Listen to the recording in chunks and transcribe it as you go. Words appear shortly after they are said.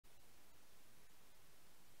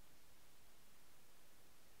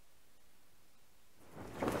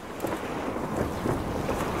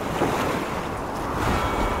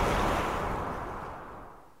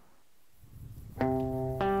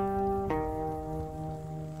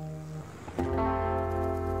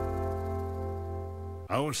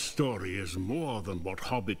Our story is more than what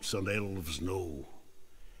hobbits and elves know.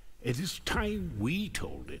 It is time we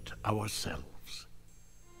told it ourselves.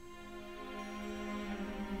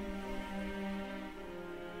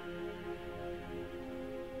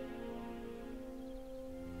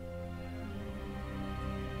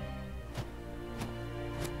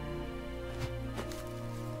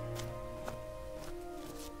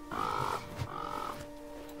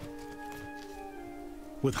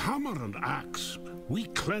 With hammer and axe, we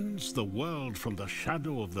cleanse the world from the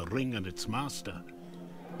shadow of the ring and its master.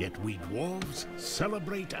 Yet we dwarves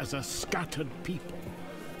celebrate as a scattered people,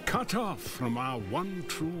 cut off from our one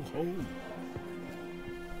true home.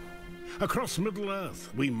 Across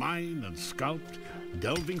Middle-earth, we mine and sculpt,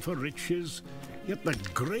 delving for riches, yet the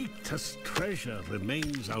greatest treasure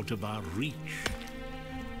remains out of our reach.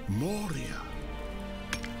 Moria.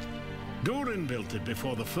 Durin built it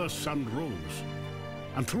before the first sun rose.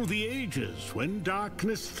 And through the ages, when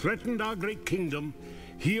darkness threatened our great kingdom,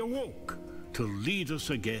 he awoke to lead us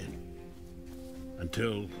again.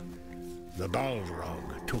 Until the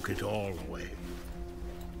Balrog took it all away.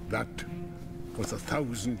 That was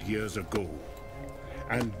 1,000 years ago.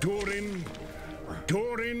 And Durin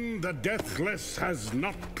the Deathless has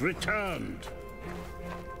not returned.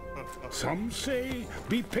 Some say,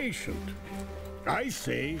 be patient. I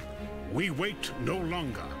say, we wait no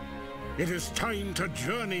longer. It is time to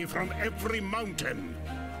journey from every mountain.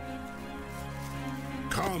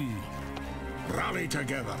 Come, rally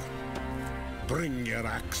together. Bring your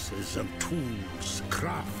axes and tools,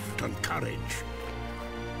 craft and courage.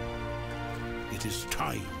 It is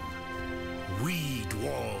time we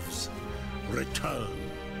dwarves return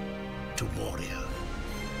to Moria.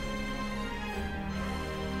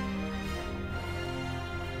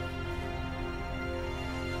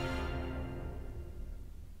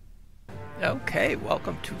 Okay,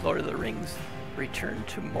 welcome to Lord of the Rings Return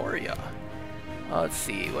to Moria. Let's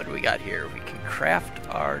see, what do we got here? We can craft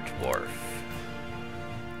our dwarf.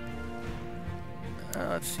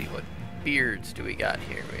 Let's see, what beards do we got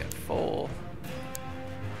here? We got full,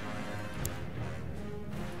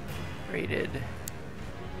 braided.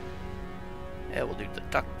 Yeah, we'll do the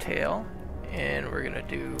ducktail, and we're gonna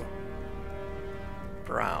do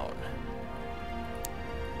brown.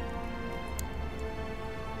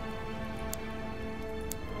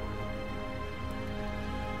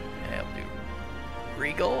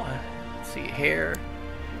 Regal. Let's see, hair,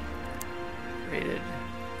 braided,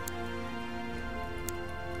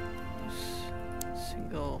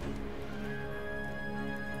 single.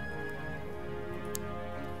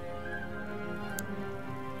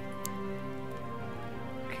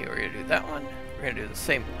 Okay, we're gonna do that one. We're gonna do the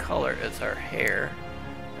same color as our hair.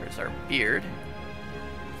 There's our beard.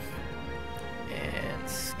 And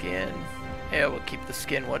skin. Yeah, we'll keep the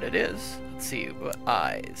skin what it is. Let's see, what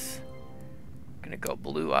eyes. Gonna go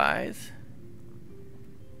blue eyes,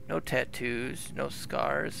 no tattoos, no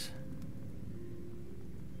scars.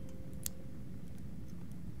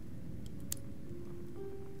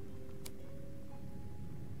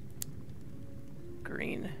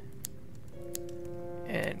 Green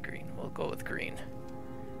and green. We'll go with green.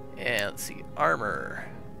 And let's see, armor.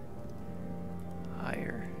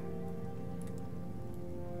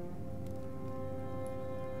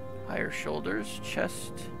 Higher shoulders,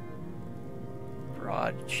 chest.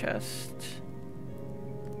 Broad chest.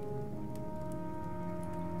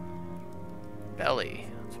 Belly.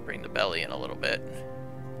 Let's bring the belly in a little bit.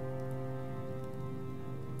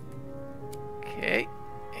 Okay.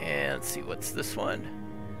 And let's see, what's this one?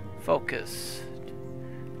 Focus.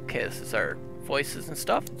 Okay, this is our voices and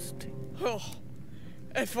stuff. Oh,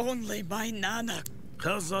 if only my Nana.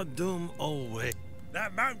 Khazad-dûm always.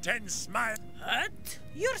 The mountain smile. At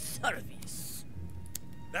your service.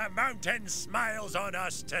 The mountain smiles on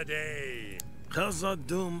us today.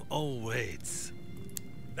 Khazad-dûm awaits.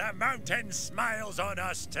 The mountain smiles on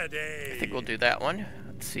us today. I think we'll do that one.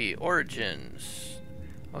 Let's see, origins.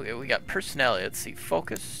 Okay, we got personality. Let's see,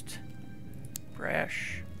 focused,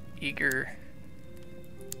 brash, eager,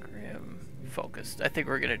 grim, focused. I think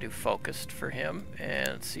we're gonna do focused for him. And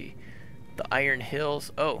let's see, the Iron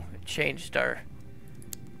Hills. Oh, it changed our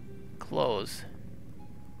clothes.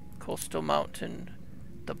 Coastal Mountain.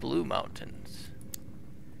 The Blue Mountains,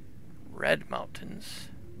 Red Mountains,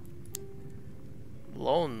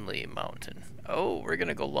 Lonely Mountain. Oh, we're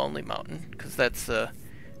gonna go Lonely Mountain because that's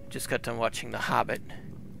just got done watching The Hobbit.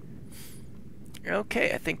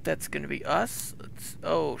 Okay, I think that's gonna be us.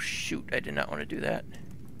 Oh shoot, I did not want to do that.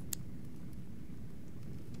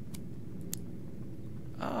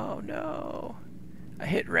 Oh no, I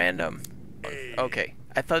hit random. Okay,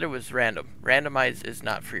 I thought it was random. Randomize is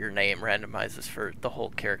not for your name. Randomize is for the whole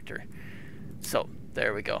character. So,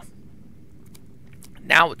 there we go.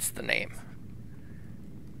 Now it's the name.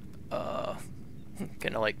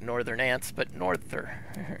 Kinda like Northern Ants, but Norther.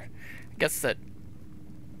 I guess that...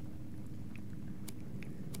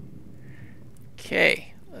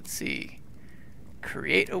 Okay, let's see.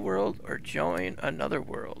 Create a world or join another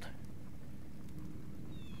world.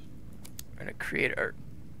 We're gonna create our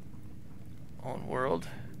own world.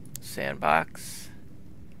 Sandbox.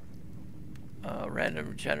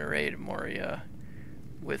 Random generated Moria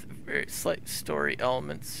with very slight story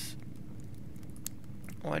elements.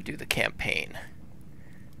 I want to do the campaign.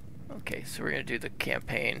 Okay, so we're gonna do the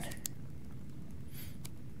campaign.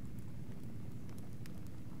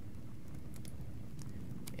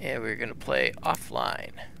 And we're gonna play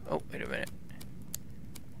offline. Oh, wait a minute.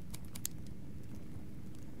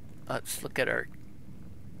 Let's look at our...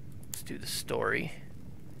 Let's do the story.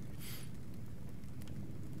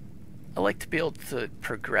 I like to be able to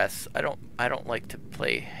progress. I don't like to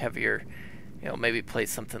play heavier. You know, maybe play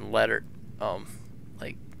something like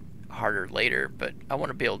harder later. But I want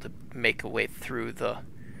to be able to make a way through the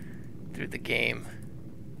game.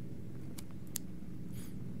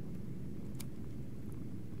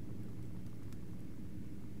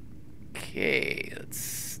 Okay,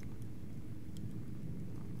 let's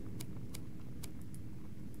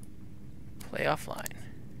play offline.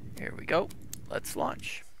 Here we go. Let's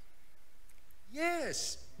launch.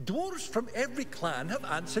 Yes, dwarves from every clan have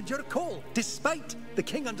answered your call, despite the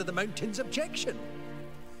King Under the Mountain's objection.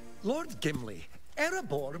 Lord Gimli,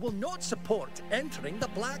 Erebor will not support entering the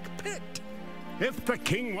Black Pit. If the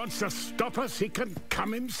king wants to stop us, he can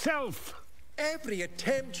come himself. Every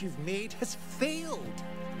attempt you've made has failed.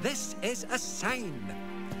 This is a sign.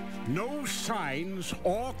 No signs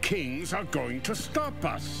or kings are going to stop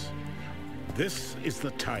us. This is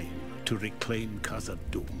the time to reclaim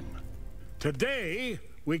Khazad-dûm. Today,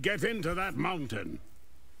 we get into that mountain.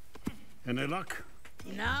 Any luck?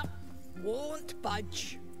 Nah, won't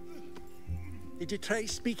budge. Did you try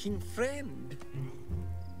speaking friend?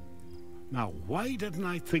 Now, why didn't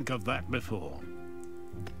I think of that before?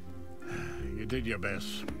 You did your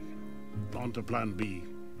best. On to plan B.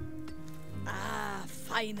 Ah,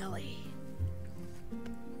 finally.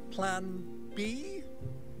 Plan B?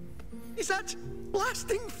 Is that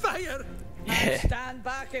blasting fire? I'd stand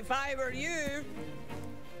back if I were you.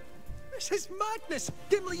 This is madness!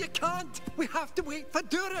 Gimli, you can't! We have to wait for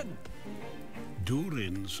Durin!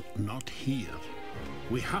 Durin's not here.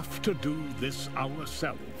 We have to do this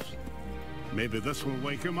ourselves. Maybe this will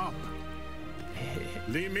wake him up.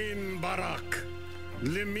 Limin Barak,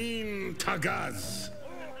 Limin Tagaz,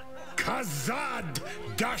 Khazad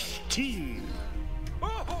Dashtin.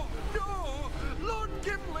 Oh, no! Lord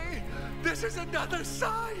Gimli! This is another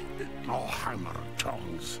sign! Oh, hammer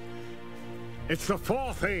tongs. It's the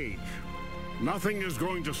Fourth Age. Nothing is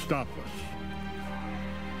going to stop us.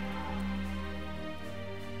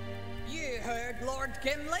 You heard Lord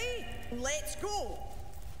Gimli. Let's go.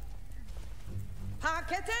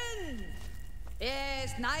 Pack it in.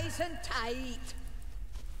 Yes, nice and tight.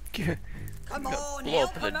 Come on, blow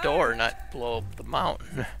help open the him door, out. not blow up the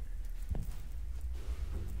mountain.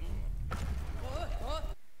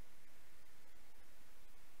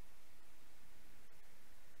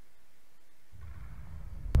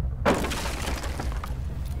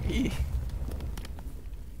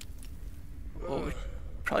 Well, we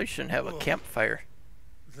probably shouldn't have a campfire.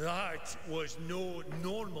 That was no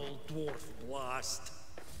normal dwarf blast.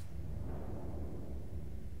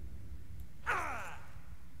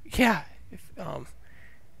 Yeah. If,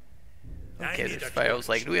 okay, there's fire. I was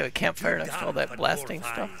like, do we have a campfire next to all that blasting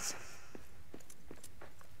stuff?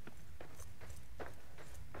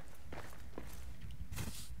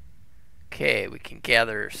 Okay, we can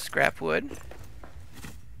gather scrap wood.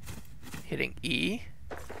 Hitting E.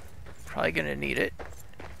 Probably gonna need it.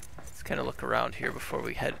 Let's kind of look around here before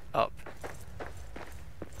we head up.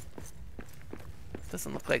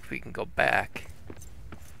 Doesn't look like we can go back.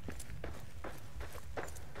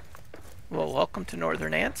 Well, welcome to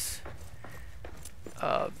Northern Ants.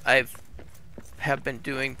 Have been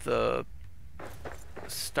doing the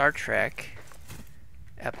Star Trek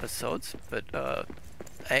episodes, but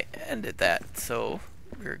I ended that, so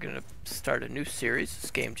we're gonna start a new series.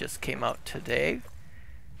 This game just came out today.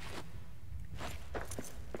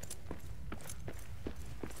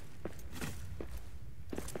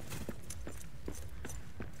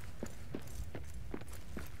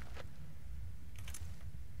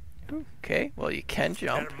 Okay, well you can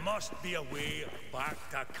jump. There must be a way back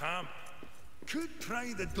to camp. Could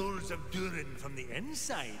try the doors of Durin from the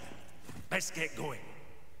inside. Let's get going.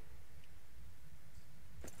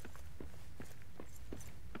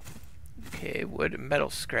 Okay, wood and metal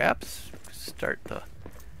scraps.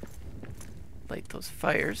 Light those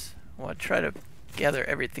fires. I want to try to gather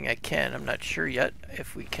everything I can. I'm not sure yet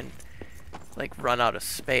if we can like run out of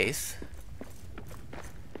space.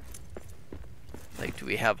 Like, do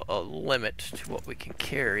we have a limit to what we can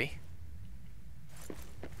carry?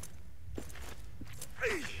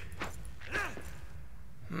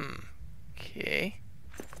 Okay.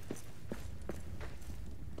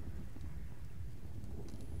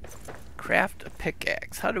 Craft a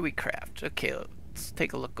pickaxe. How do we craft? Okay, let's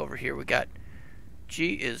take a look over here. We got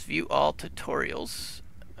G is view all tutorials.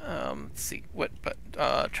 Let's see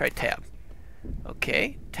try tab.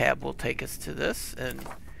 Okay, tab will take us to this, and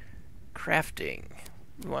crafting.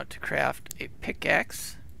 We want to craft a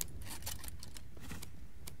pickaxe,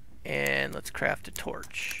 and let's craft a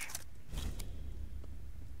torch.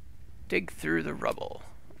 Dig through the rubble.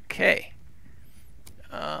 Okay.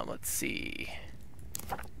 Let's see.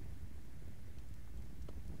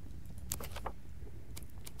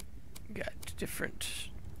 Got different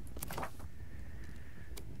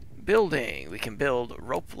building. We can build a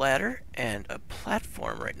rope ladder and a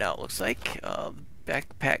platform right now, it looks like.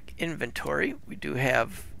 Backpack inventory. We do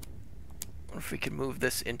have... I wonder if we can move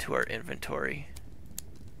this into our inventory.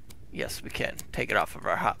 Yes, we can. Take it off of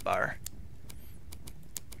our hotbar.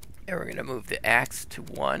 And we're going to move the axe to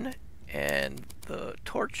 1, and the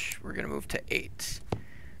torch we're going to move to 8.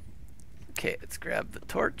 Okay, let's grab the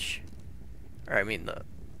torch. Or I mean the...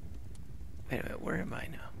 Wait a minute, where am I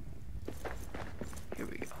now? Here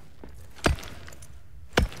we go.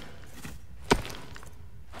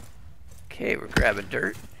 Okay, we're grabbing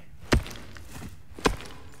dirt.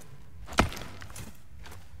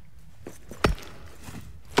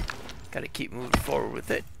 Gotta keep moving forward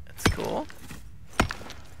with it. That's cool.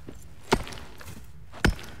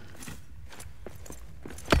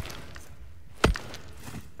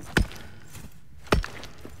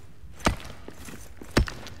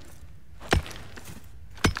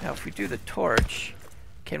 Now if we do the torch,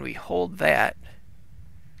 can we hold that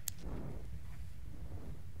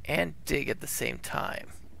and dig at the same time?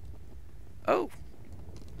 Oh!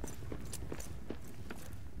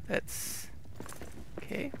 That's...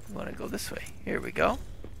 okay, we want to go this way. Here we go.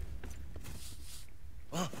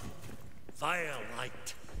 Oh,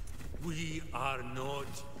 firelight. We are not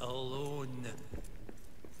alone.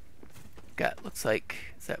 Got, looks like,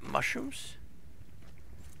 is that mushrooms?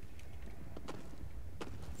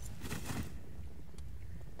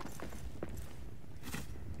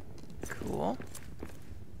 Cool.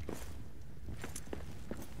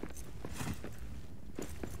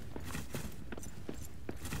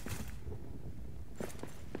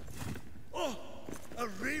 Oh, a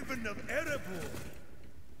raven of Erebor.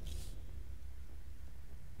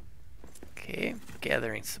 Okay,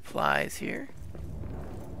 gathering supplies here.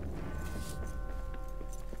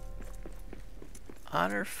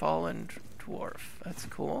 Honor fallen dwarf. That's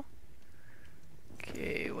cool.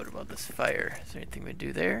 Okay, what about this fire? Is there anything we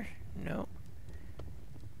do there? No.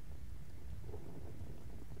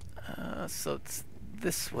 So it's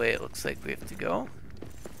this way it looks like we have to go.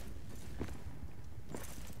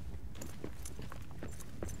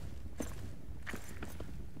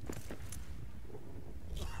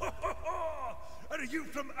 Are you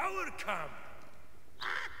from our camp?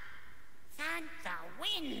 Thank the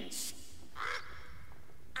winds.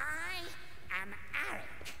 I am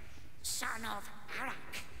Arak, son of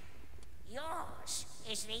Arak. Yours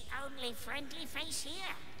is the only friendly face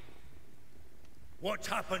here. What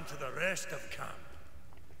happened to the rest of camp?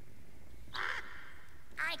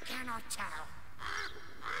 I cannot tell.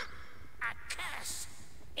 A curse,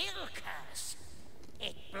 ill curse.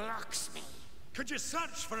 It blocks me. Could you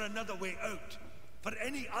search for another way out? For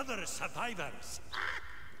any other survivors?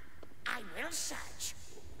 I will search.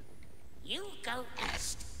 You go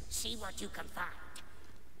east, see what you can find.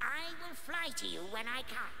 I will fly to you when I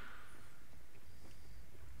can.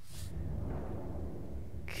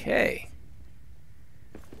 Okay.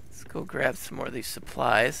 Let's go grab some more of these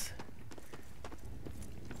supplies.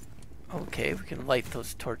 Okay, we can light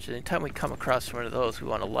those torches. Anytime we come across one of those, we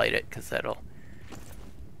want to light it, because that'll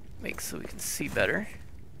make so we can see better.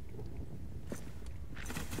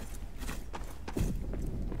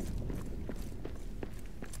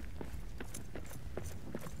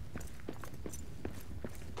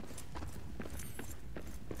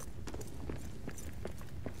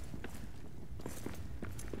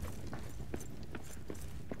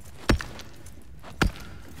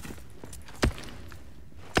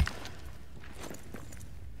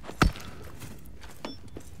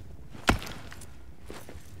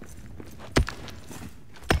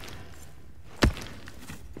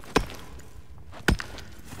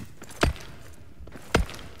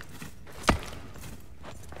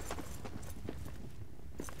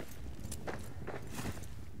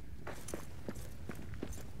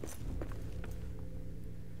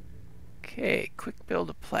 Okay, quick build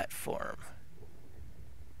a platform.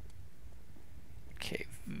 Okay,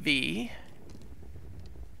 V.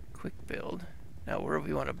 Quick build. Now where do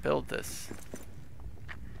we want to build this?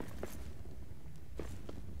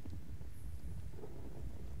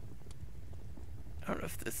 I don't know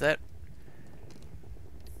if is that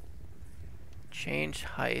change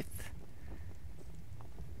height,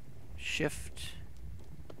 shift,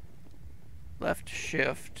 left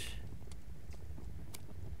shift.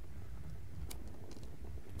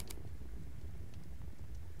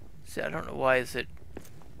 See, I don't know why is it.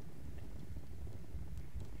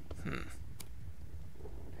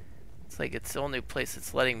 It's like it's the only place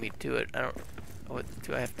that's letting me do it. I don't. What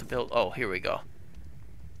do I have to build? Oh, here we go.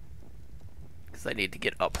 Because I need to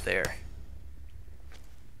get up there.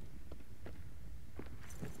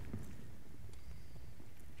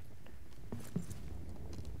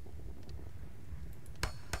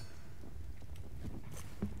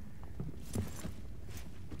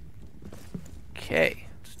 Okay,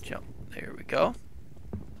 let's jump. There we go.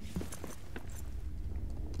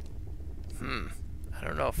 I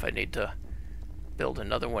don't know if I need to build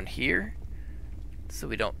another one here so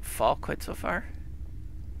we don't fall quite so far.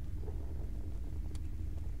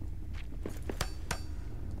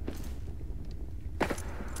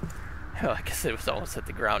 Oh, I guess it was almost at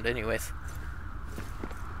the ground anyways.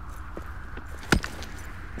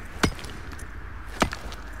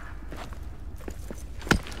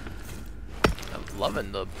 I'm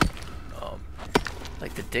loving the,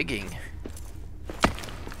 like the digging.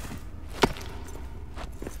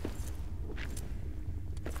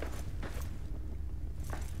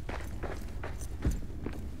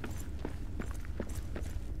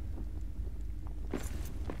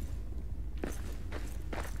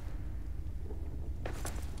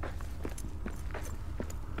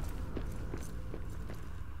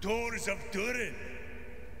 Doors of Durin.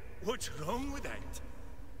 What's wrong with it?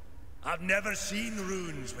 I've never seen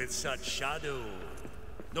runes with such shadow.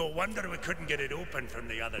 No wonder we couldn't get it open from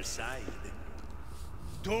the other side.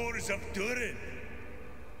 Doors of Durin.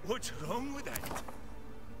 What's wrong with it?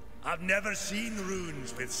 I've never seen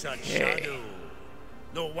runes with such shadow.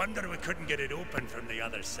 No wonder we couldn't get it open from the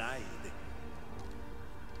other side.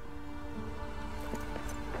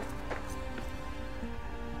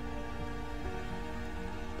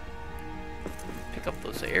 Pick up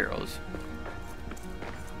those arrows.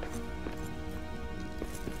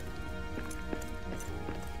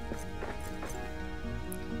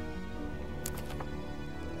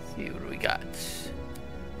 Let's see what do we got.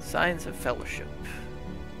 Signs of Fellowship.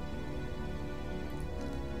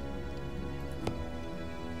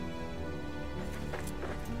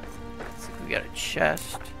 Looks like we got a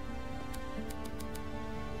chest.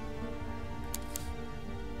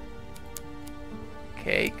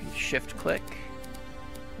 Okay, you can shift click.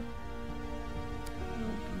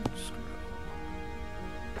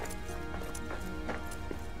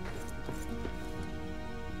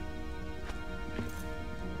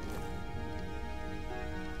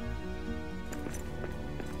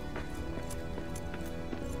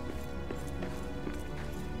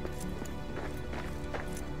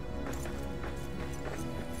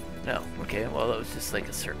 No, okay, well that was just like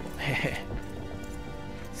a circle.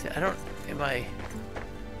 See, I don't, it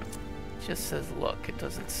just says look, it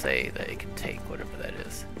doesn't say that it can take whatever that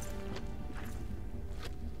is.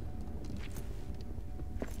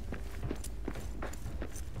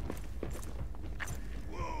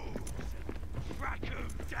 Whoa! Track him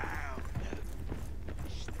down!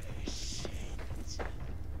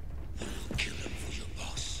 Kill him for your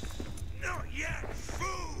boss. Not yet,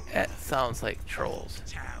 fool! That sounds like trolls.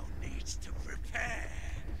 Town needs to prepare.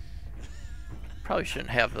 Probably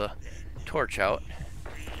shouldn't have the torch out.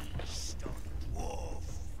 Feast on dwarf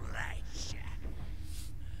flesh.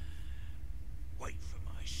 Wait for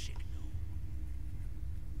my signal.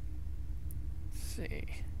 Let's see.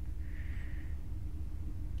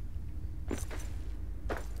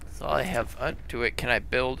 So I have. Can I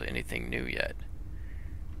build anything new yet?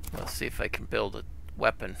 Let's see if I can build a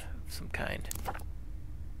weapon of some kind.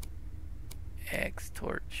 Axe,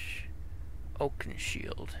 torch, oaken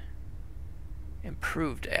shield,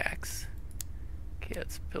 improved axe. Okay,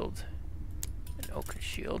 let's build an oaken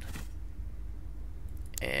shield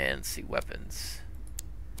and see weapons.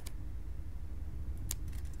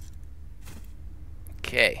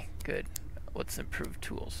 Okay, good. What's improved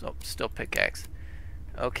tools? Nope, still pickaxe.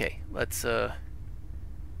 Okay, let's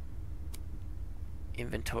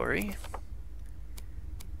inventory,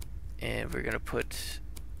 and we're gonna put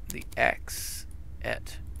the axe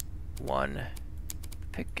at 1,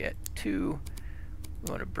 pick at 2.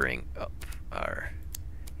 We want to bring up our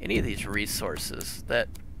any of these resources that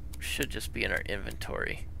should just be in our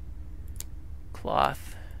inventory.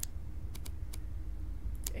 Cloth.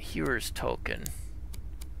 A hewer's token.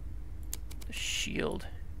 The shield.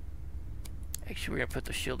 Actually, we're going to put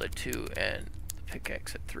the shield at 2 and the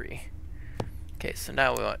pickaxe at 3. Okay, so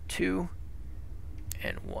now we want 2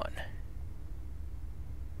 and 1.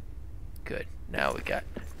 Good. Now we got...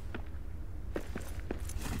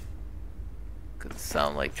 Could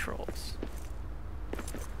sound like trolls.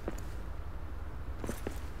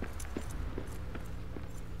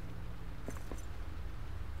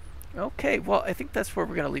 Okay, well, I think that's where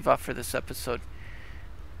we're going to leave off for this episode.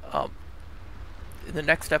 In the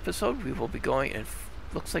next episode, we will be going, and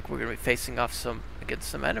looks like we're going to be facing off against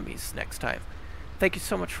some enemies next time. Thank you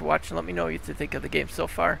so much for watching. Let me know what you think of the game so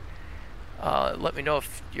far. Let me know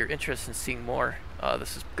if you're interested in seeing more.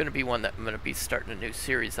 This is going to be one that I'm going to be starting a new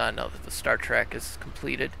series on now that the Star Trek is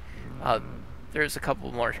completed. There's a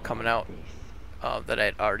couple more coming out that I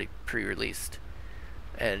had already pre-released,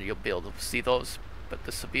 and you'll be able to see those. But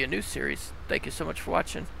this will be a new series. Thank you so much for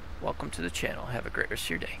watching. Welcome to the channel. Have a great rest of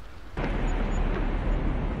your day.